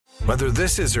Whether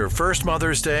this is her first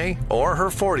Mother's Day or her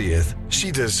 40th, she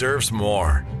deserves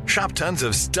more. Shop tons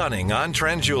of stunning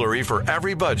on-trend jewelry for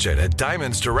every budget at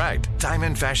Diamonds Direct.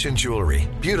 Diamond fashion jewelry,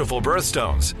 beautiful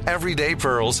birthstones, everyday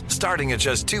pearls starting at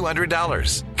just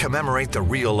 $200. Commemorate the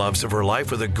real loves of her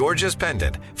life with a gorgeous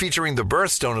pendant featuring the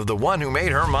birthstone of the one who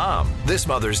made her mom. This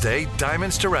Mother's Day,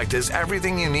 Diamonds Direct is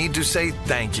everything you need to say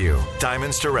thank you.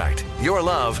 Diamonds Direct. Your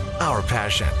love, our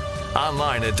passion.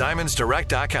 Online at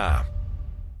diamondsdirect.com.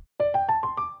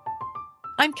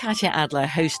 I'm Katya Adler,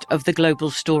 host of The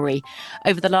Global Story.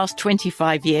 Over the last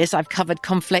 25 years, I've covered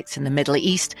conflicts in the Middle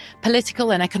East,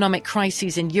 political and economic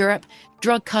crises in Europe,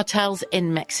 drug cartels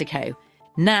in Mexico.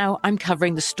 Now I'm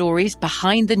covering the stories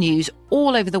behind the news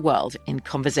all over the world in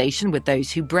conversation with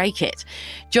those who break it.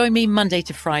 Join me Monday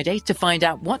to Friday to find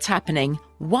out what's happening,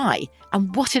 why,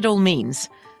 and what it all means.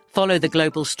 Follow The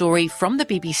Global Story from the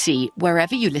BBC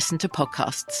wherever you listen to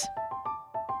podcasts.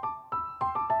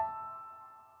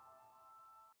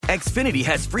 Xfinity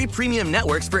has free premium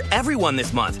networks for everyone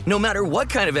this month, no matter what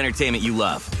kind of entertainment you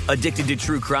love. Addicted to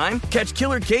true crime? Catch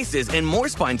killer cases and more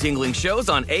spine-tingling shows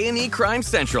on A&E Crime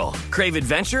Central. Crave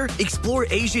adventure? Explore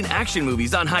Asian action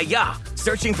movies on Hi-YAH.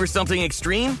 Searching for something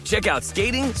extreme? Check out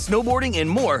skating, snowboarding, and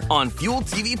more on Fuel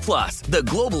TV Plus, the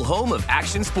global home of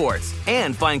action sports.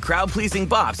 And find crowd-pleasing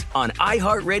bops on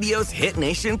iHeartRadio's Hit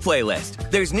Nation playlist.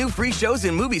 There's new free shows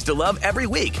and movies to love every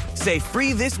week. Say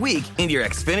free this week in your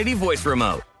Xfinity voice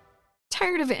remote.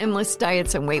 Tired of endless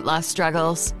diets and weight loss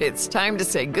struggles? It's time to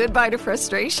say goodbye to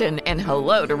frustration and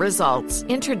hello to results.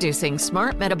 Introducing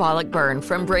Smart Metabolic Burn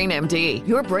from BrainMD,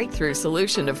 your breakthrough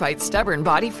solution to fight stubborn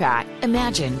body fat.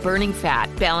 Imagine burning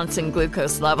fat, balancing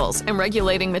glucose levels, and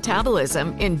regulating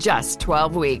metabolism in just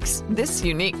 12 weeks. This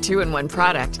unique 2-in-1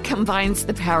 product combines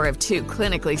the power of 2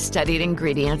 clinically studied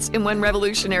ingredients in one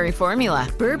revolutionary formula.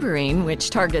 Berberine, which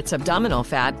targets abdominal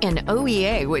fat, and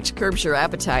OEA, which curbs your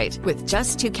appetite. With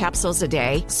just 2 capsules a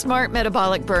day, Smart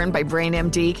Metabolic Burn by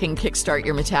BrainMD can kickstart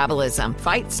your metabolism,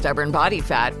 fight stubborn body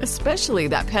fat, especially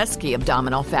that pesky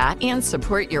abdominal fat, and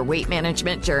support your weight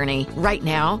management journey. Right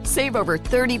now, save over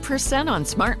 30% on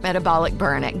Smart Metabolic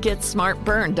Burn at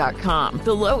GetSmartBurn.com.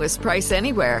 The lowest price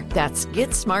anywhere. That's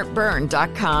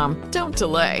GetSmartBurn.com. Don't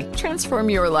delay.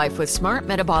 Transform your life with Smart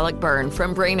Metabolic Burn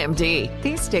from BrainMD.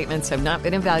 These statements have not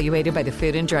been evaluated by the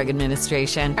Food and Drug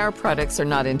Administration. Our products are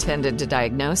not intended to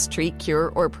diagnose, treat, cure,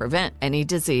 or prevent any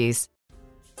disease.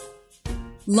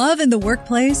 Love in the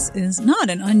workplace is not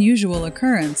an unusual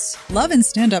occurrence. Love in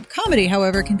stand-up comedy,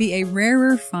 however, can be a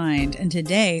rarer find, and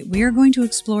today we are going to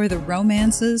explore the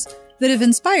romances that have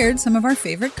inspired some of our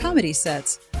favorite comedy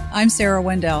sets. I'm Sarah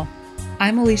Wendell.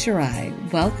 I'm Alicia Rye.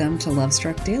 Welcome to Love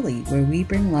Struck Daily, where we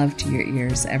bring love to your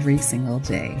ears every single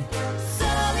day.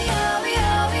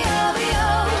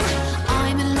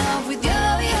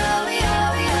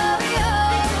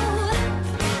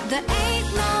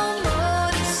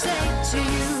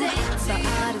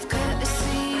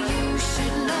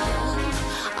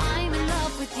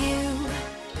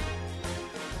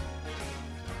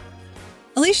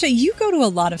 Alicia, you go to a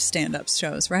lot of stand-up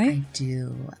shows, right? I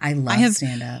do. I love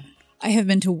stand-up. I have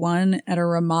been to one at a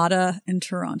Ramada in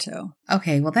Toronto.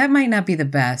 Okay, well, that might not be the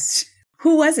best.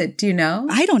 Who was it? Do you know?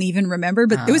 I don't even remember,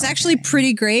 but it was actually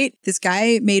pretty great. This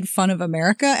guy made fun of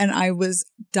America, and I was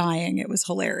dying. It was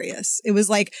hilarious. It was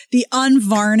like the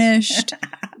unvarnished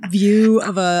view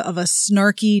of a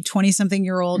snarky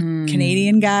 20-something-year-old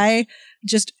Canadian guy,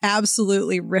 just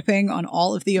absolutely ripping on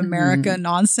all of the America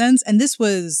nonsense. And this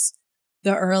was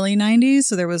the early 90s,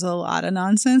 so there was a lot of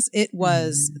nonsense. It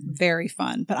was very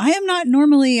fun. But I am not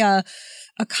normally a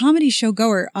comedy show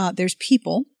goer. There's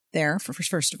people there,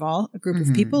 first of all. A group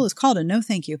of people is called a No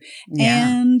Thank You.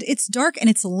 Yeah. And it's dark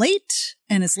and it's late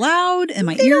and it's loud and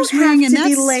my ears ring. And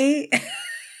that's late.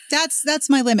 That's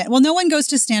my limit. Well, no one goes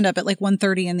to stand up at like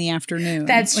 1:30 in the afternoon.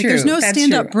 That's like, true. There's no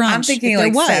stand up brunch. I'm thinking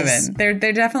like 7.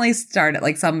 They definitely start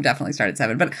at some definitely start at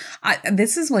 7. But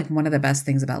this is like one of the best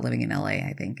things about living in LA,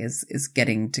 I think, is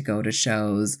getting to go to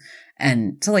shows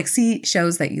and to like see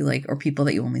shows that you like or people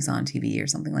that you only saw on TV or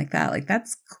something like that. Like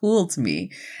that's cool to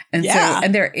me. And so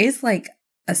there is like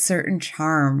a certain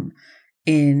charm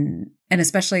in, and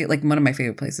especially like one of my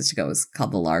favorite places to go is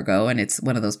called the Largo. And it's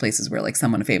one of those places where like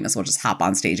someone famous will just hop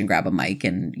on stage and grab a mic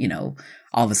and, you know,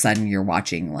 all of a sudden you're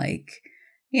watching like,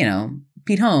 you know,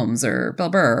 Pete Holmes or Bill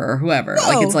Burr or whoever. Whoa.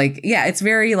 Like it's like, yeah, it's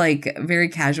very like very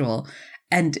casual.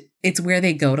 And it's where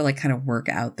they go to like kind of work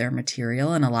out their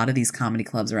material. And a lot of these comedy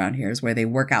clubs around here is where they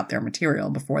work out their material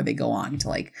before they go on to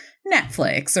like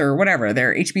Netflix or whatever,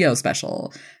 their HBO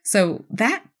special. So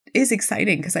that is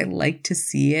exciting because I like to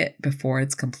see it before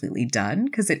it's completely done,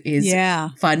 because it is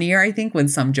funnier, I think, when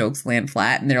some jokes land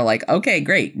flat and they're like, okay,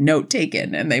 great, note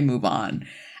taken, and they move on.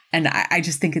 And I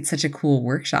just think it's such a cool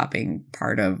workshopping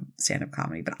part of stand-up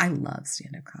comedy. But I love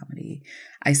stand-up comedy.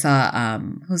 I saw,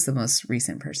 who's the most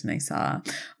recent person I saw?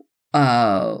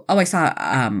 I saw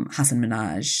Hasan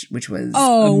Minhaj, which was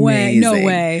amazing. No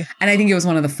way. And I think it was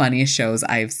one of the funniest shows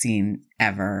I've seen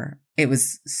ever. It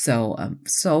was so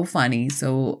funny.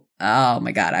 So, oh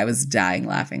my God, I was dying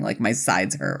laughing. Like my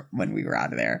sides hurt when we were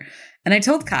out of there. And I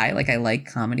told Kai, like, I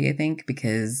like comedy, I think,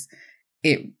 because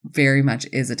it very much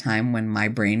is a time when my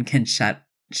brain can shut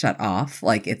off.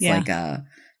 Like it's like a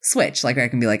switch. Like I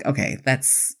can be like, okay,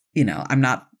 that's, I'm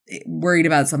not worried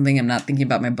about something. I'm not thinking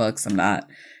about my books. I'm not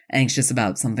anxious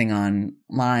about something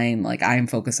online. Like I am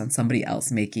focused on somebody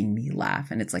else making me laugh.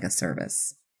 And it's like a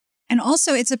service. And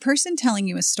also, it's a person telling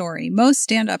you a story. Most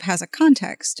stand-up has a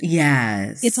context.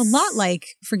 Yes. It's a lot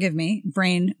like, forgive me,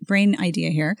 brain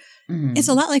idea here. Mm-hmm. It's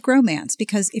a lot like romance,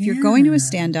 because if you're going to a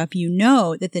stand-up, you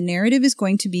know that the narrative is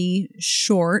going to be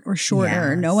short or shorter.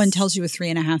 Yes. No one tells you a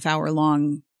 3.5 hour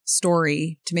long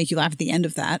story to make you laugh at the end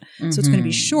of that. So it's going to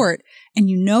be short. And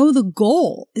you know the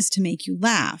goal is to make you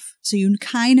laugh. So you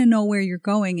kind of know where you're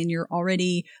going and you're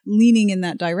already leaning in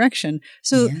that direction.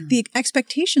 So the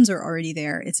expectations are already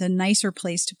there. It's a nicer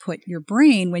place to put your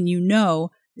brain when you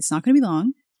know it's not going to be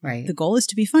long. Right. The goal is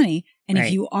to be funny. And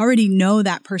if you already know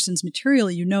that person's material,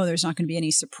 you know there's not going to be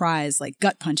any surprise, like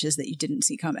gut punches that you didn't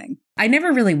see coming. I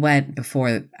never really went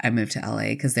before I moved to LA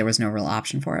because there was no real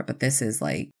option for it. But this is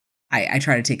like, I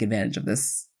try to take advantage of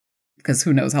this because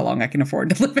who knows how long I can afford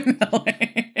to live in LA.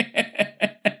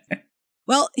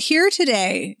 Well, here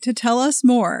today to tell us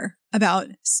more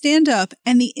about stand-up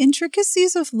and the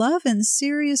intricacies of love and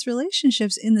serious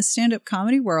relationships in the stand-up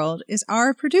comedy world is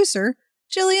our producer,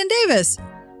 Jillian Davis.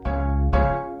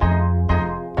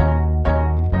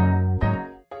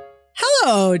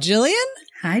 Hello, Jillian.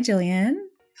 Hi, Jillian.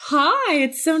 Hi,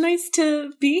 it's so nice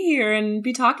to be here and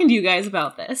be talking to you guys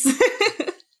about this.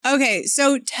 Okay,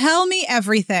 so tell me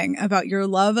everything about your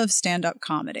love of stand-up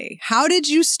comedy. How did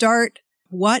you start?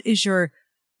 What is your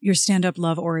stand-up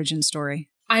love origin story?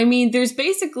 I mean, there's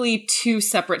basically two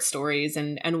separate stories,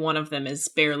 and one of them is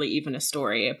barely even a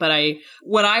story. But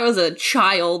when I was a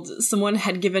child, someone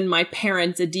had given my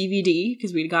parents a DVD,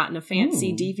 because we'd gotten a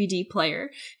fancy DVD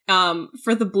player,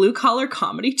 for the Blue Collar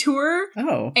Comedy Tour.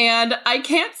 Oh. And I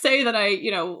can't say that I,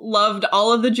 loved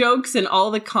all of the jokes and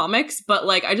all the comics, but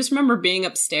like, I just remember being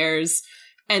upstairs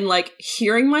and like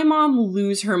hearing my mom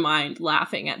lose her mind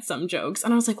laughing at some jokes.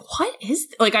 And I was like, what is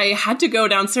like, I had to go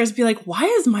downstairs and be like, why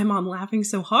is my mom laughing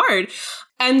so hard?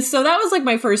 And so that was like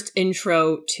my first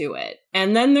intro to it.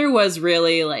 And then there was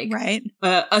really like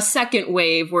a second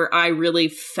wave where I really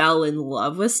fell in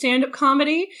love with stand-up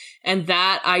comedy. And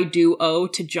that I do owe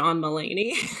to John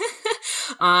Mulaney.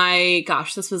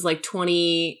 This was like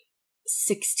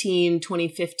 2016,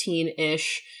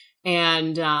 2015-ish.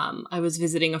 And I was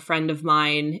visiting a friend of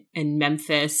mine in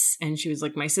Memphis, and she was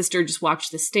like, my sister just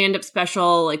watched the stand-up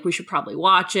special. Like, we should probably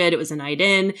watch it. It was a night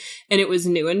in, and it was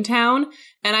new in town.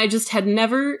 And I just had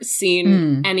never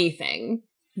seen anything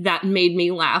that made me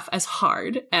laugh as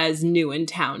hard as New in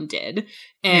Town did.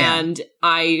 And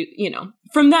I,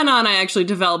 from then on, I actually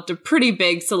developed a pretty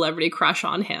big celebrity crush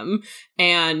on him.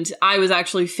 And I was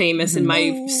actually famous in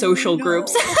my social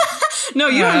groups. No,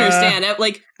 you don't understand it.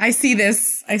 Like, I see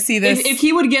this. If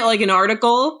he would get like an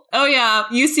article, oh yeah,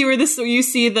 you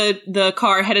see the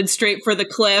car headed straight for the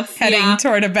cliff, heading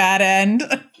toward a bad end.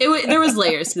 There was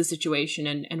layers to the situation,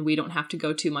 and we don't have to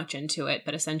go too much into it.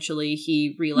 But essentially,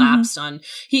 he relapsed on.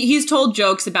 He's told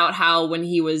jokes about how when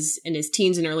he was in his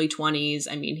teens and early 20s,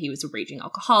 I mean, he was a raging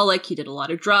alcoholic. He did a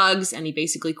lot of drugs, and he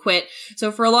basically quit.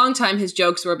 So for a long time, his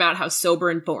jokes were about how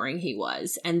sober and boring he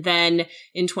was. And then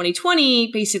in 2020,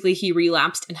 basically, he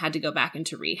relapsed and had to go back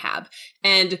into rehab.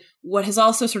 And what has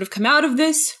also sort of come out of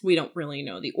this, we don't really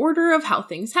know the order of how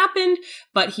things happened,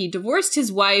 but he divorced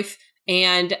his wife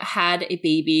and had a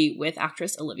baby with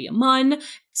actress Olivia Munn.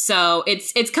 So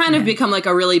it's kind of become like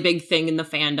a really big thing in the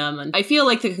fandom. And I feel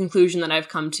like the conclusion that I've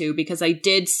come to, because I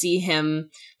did see him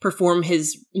perform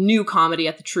his new comedy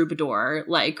at the Troubadour,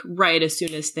 like right as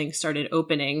soon as things started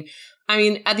opening. I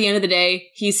mean, at the end of the day,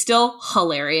 he's still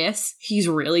hilarious. He's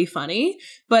really funny,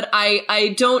 but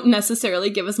I don't necessarily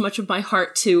give as much of my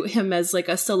heart to him as like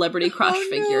a celebrity crush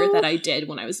figure that I did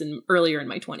when I was earlier in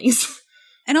my 20s.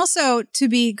 And also, to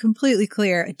be completely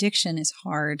clear, addiction is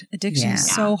hard. Addiction is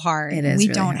so hard. It is. We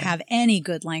really don't hard. have any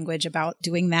good language about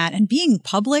doing that and being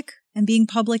public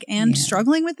and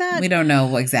struggling with that. We don't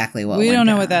know exactly what we went don't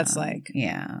know down. what that's like.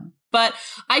 Yeah. But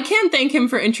I can thank him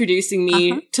for introducing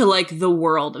me to like the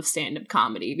world of stand-up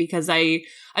comedy, because I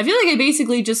feel like I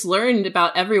basically just learned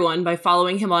about everyone by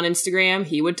following him on Instagram.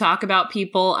 He would talk about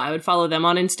people. I would follow them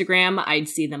on Instagram. I'd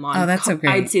see them on, that's so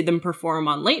great. I'd see them perform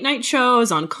on late night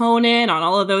shows, on Conan, on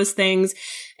all of those things.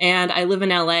 And I live in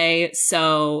LA,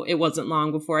 so it wasn't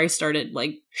long before I started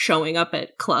like showing up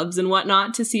at clubs and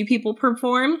whatnot to see people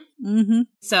perform. Mm-hmm.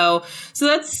 So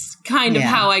that's kind of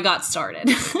how I got started.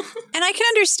 And I can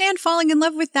understand falling in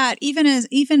love with that,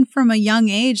 even from a young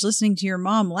age, listening to your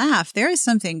mom laugh. There is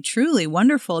something truly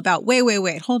wonderful about,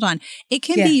 wait, hold on. It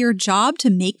can be your job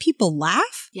to make people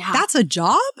laugh? Yeah. That's a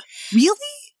job? Really?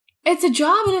 It's a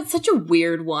job, and it's such a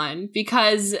weird one,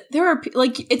 because there are,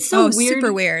 like, it's so weird.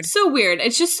 Super weird. So weird.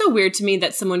 It's just so weird to me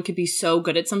that someone could be so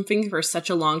good at something for such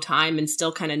a long time and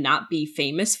still kind of not be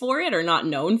famous for it or not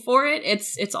known for it.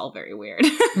 It's all very weird.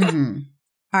 Mm-hmm.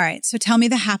 All right. So tell me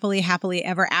the happily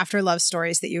ever after love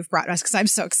stories that you've brought us, because I'm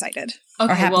so excited.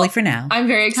 Okay, or happily for now. I'm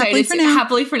very excited.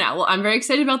 Happily for now. Well, I'm very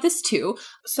excited about this too.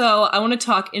 So I want to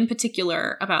talk in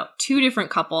particular about two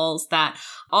different couples that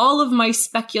all of my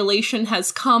speculation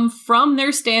has come from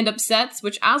their stand-up sets,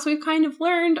 which, as we've kind of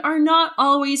learned, are not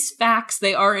always facts.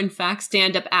 They are, in fact,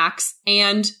 stand-up acts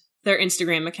and their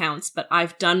Instagram accounts, but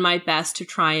I've done my best to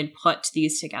try and put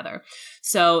these together.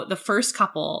 So the first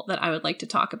couple that I would like to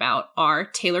talk about are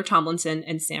Taylor Tomlinson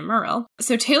and Sam Morril.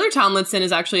 So Taylor Tomlinson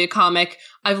is actually a comic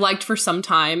I've liked for some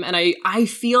time, and I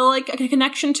feel like a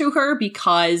connection to her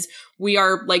because we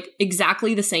are like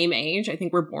exactly the same age. I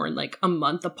think we're born like a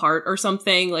month apart or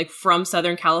something, like from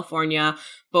Southern California.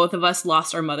 Both of us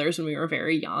lost our mothers when we were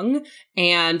very young.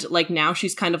 And like now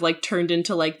she's kind of like turned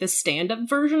into like the stand-up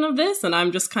version of this. And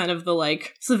I'm just kind of the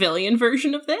like civilian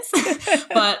version of this.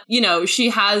 But, you know, she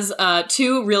has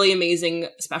two really amazing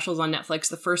specials on Netflix.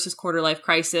 The first is Quarter Life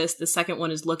Crisis. The second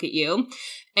one is Look at You.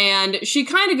 And she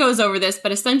kind of goes over this,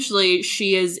 but essentially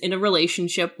she is in a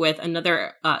relationship with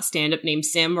another stand-up named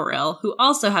Sam Morril, who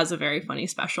also has a very funny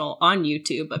special on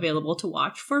YouTube available to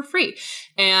watch for free.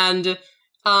 And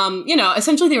you know,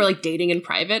 essentially they were like dating in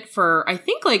private for, I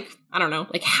think like, I don't know,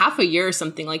 like half a year or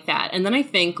something like that. And then I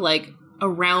think like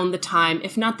around the time,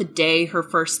 if not the day her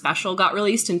first special got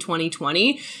released in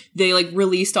 2020, they like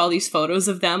released all these photos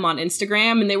of them on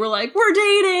Instagram and they were like, we're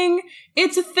dating,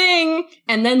 it's a thing.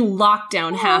 And then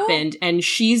lockdown happened and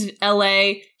she's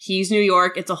LA, he's New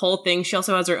York. It's a whole thing. She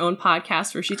also has her own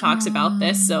podcast where she talks about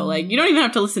this. So like, you don't even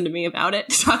have to listen to me about it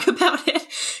to talk about it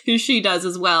because she does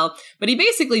as well. But he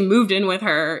basically moved in with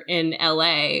her in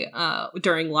LA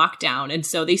during lockdown. And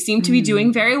so they seem to be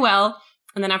doing very well.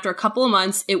 And then after a couple of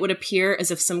months, it would appear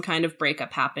as if some kind of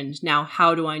breakup happened. Now,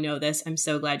 how do I know this? I'm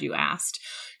so glad you asked.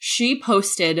 She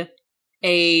posted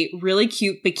a really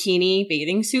cute bikini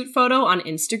bathing suit photo on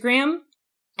Instagram,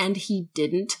 and he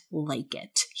didn't like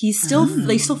it. They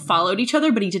still followed each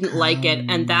other, but he didn't like it.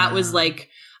 And that was like,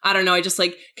 I don't know, I just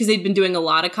like, because they'd been doing a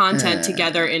lot of content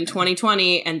together in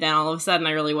 2020, and then all of a sudden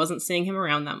I really wasn't seeing him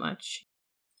around that much.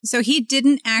 So he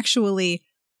didn't actually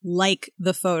like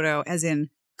the photo, as in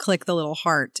click the little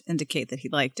heart to indicate that he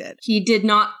liked it. He did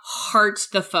not heart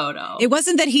the photo. It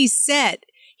wasn't that he said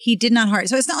he did not heart.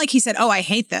 So it's not like he said, oh, I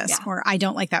hate this or I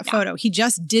don't like that photo. He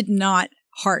just did not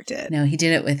heart it. No, he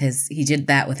did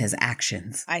that with his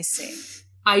actions. I see.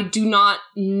 I do not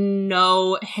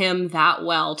know him that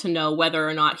well to know whether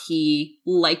or not he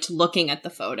liked looking at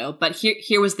the photo. But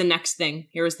here was the next thing.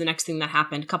 Here was the next thing that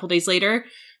happened. A couple days later,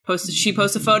 she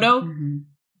posts a photo. Mm-hmm.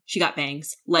 She got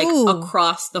bangs, like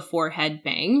across the forehead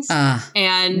bangs.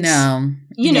 And,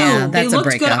 you know, they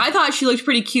looked good. I thought she looked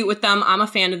pretty cute with them. I'm a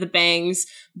fan of the bangs,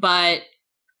 but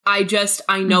I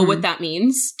know what that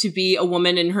means to be a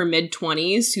woman in her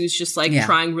mid-20s who's just like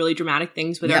trying really dramatic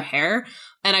things with her hair.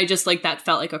 And I just like that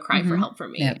felt like a cry for help for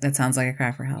me. Yeah, that sounds like a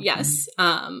cry for help. Yes.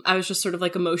 I was just sort of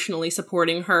like emotionally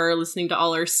supporting her, listening to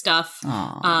all her stuff.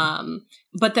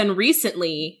 But then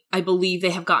recently, I believe they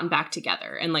have gotten back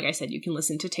together. And like I said, you can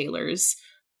listen to Taylor's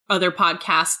other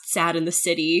podcast, Sad in the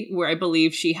City, where I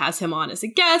believe she has him on as a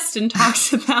guest and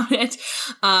talks about it.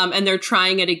 And they're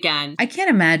trying it again. I can't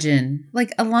imagine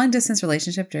like a long distance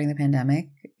relationship during the pandemic.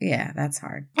 Yeah, that's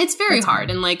hard. It's very hard.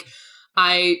 And like,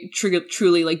 I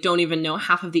truly like don't even know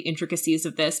half of the intricacies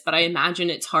of this, but I imagine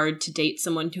it's hard to date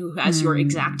someone who has your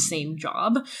exact same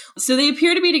job. So they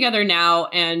appear to be together now.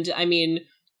 And I mean,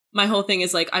 my whole thing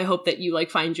is like, I hope that you like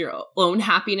find your own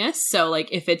happiness. So like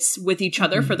if it's with each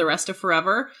other for the rest of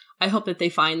forever, I hope that they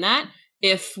find that.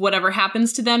 If whatever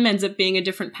happens to them ends up being a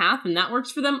different path and that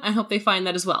works for them, I hope they find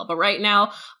that as well. But right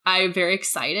now, I'm very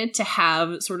excited to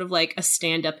have sort of like a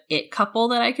stand-up it couple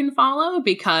that I can follow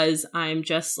because I'm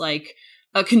just like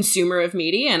a consumer of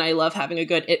media, and I love having a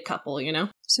good it couple, you know?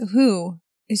 So who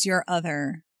is your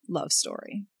other love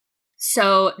story?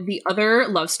 So the other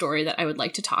love story that I would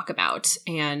like to talk about,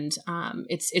 and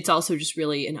it's also just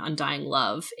really an undying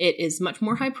love. It is much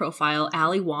more high profile.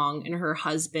 Ali Wong and her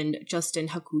husband, Justin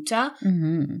Hakuta.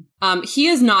 Mm-hmm. He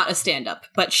is not a stand-up,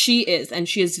 but she is, and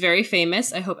she is very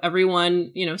famous. I hope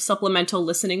everyone, supplemental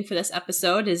listening for this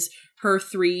episode is her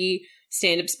 3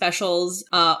 stand-up specials,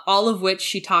 all of which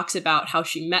she talks about how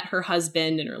she met her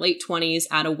husband in her late 20s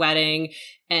at a wedding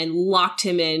and locked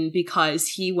him in because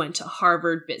he went to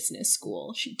Harvard Business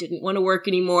School. She didn't want to work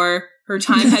anymore. Her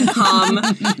time had come,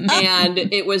 and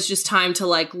it was just time to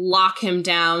lock him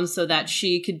down so that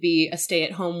she could be a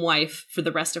stay-at-home wife for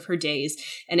the rest of her days.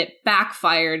 And it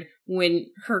backfired when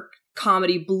her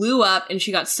comedy blew up and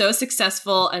she got so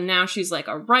successful, and now she's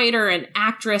a writer, an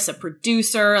actress, a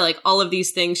producer, all of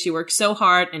these things. She worked so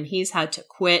hard, and he's had to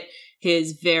quit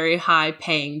his very high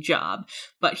paying job,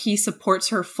 but he supports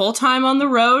her full time on the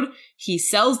road. He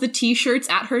sells the t-shirts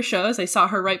at her shows. I saw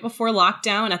her right before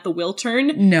lockdown at the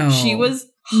Wiltern. No. She was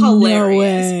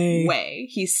hilarious. No way.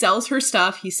 He sells her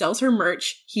stuff. He sells her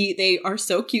merch. They are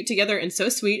so cute together and so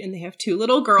sweet. And they have 2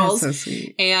 little girls. That's so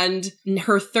sweet. And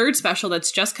her 3rd special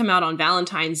that's just come out on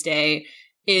Valentine's Day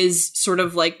is sort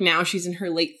of now she's in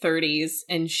her late 30s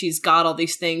and she's got all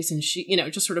these things, and she,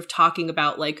 just sort of talking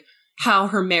about how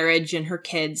her marriage and her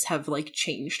kids have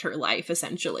changed her life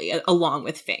essentially along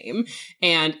with fame.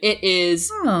 And it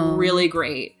is really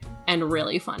great and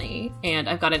really funny. And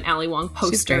I've got an Ali Wong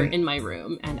poster in my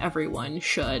room, and everyone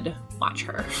should watch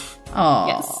her. Oh,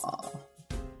 yes.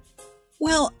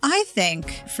 Well, I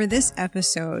think for this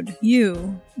episode,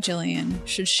 you, Jillian,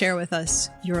 should share with us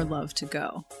your love to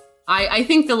go. I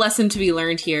think the lesson to be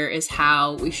learned here is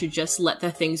how we should just let the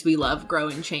things we love grow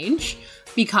and change,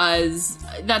 because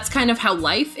that's kind of how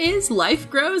life is. Life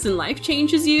grows and life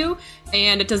changes you,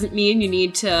 and it doesn't mean you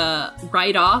need to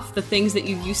write off the things that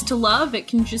you used to love. It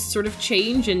can just sort of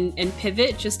change and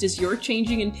pivot just as you're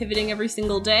changing and pivoting every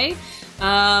single day.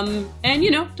 And,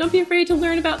 don't be afraid to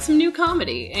learn about some new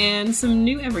comedy and some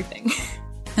new everything.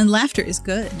 And laughter is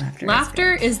good.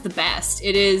 Laughter is the best.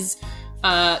 It is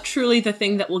truly the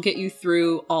thing that will get you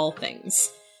through all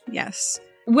things. Yes.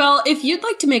 Well, if you'd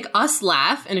like to make us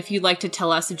laugh, and if you'd like to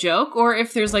tell us a joke, or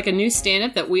if there's a new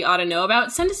stand-up that we ought to know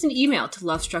about, send us an email to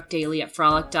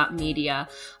lovestruckdaily@frolic.media.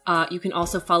 You can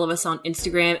also follow us on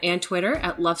Instagram and Twitter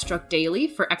at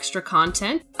lovestruckdaily for extra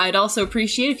content. I'd also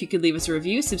appreciate if you could leave us a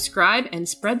review, subscribe, and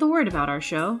spread the word about our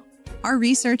show. Our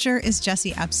researcher is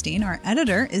Jesse Epstein. Our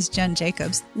editor is Jen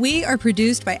Jacobs. We are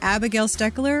produced by Abigail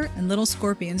Steckler and Little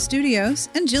Scorpion Studios,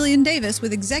 and Jillian Davis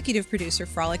with executive producer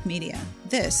Frolic Media.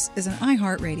 This is an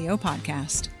iHeartRadio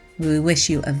podcast. We wish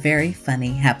you a very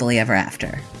funny happily ever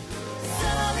after.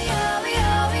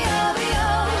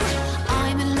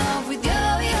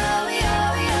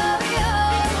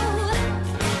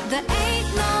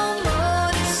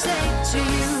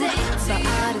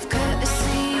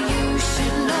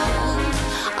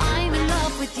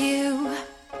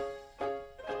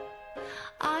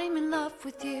 I'm in love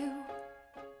with you.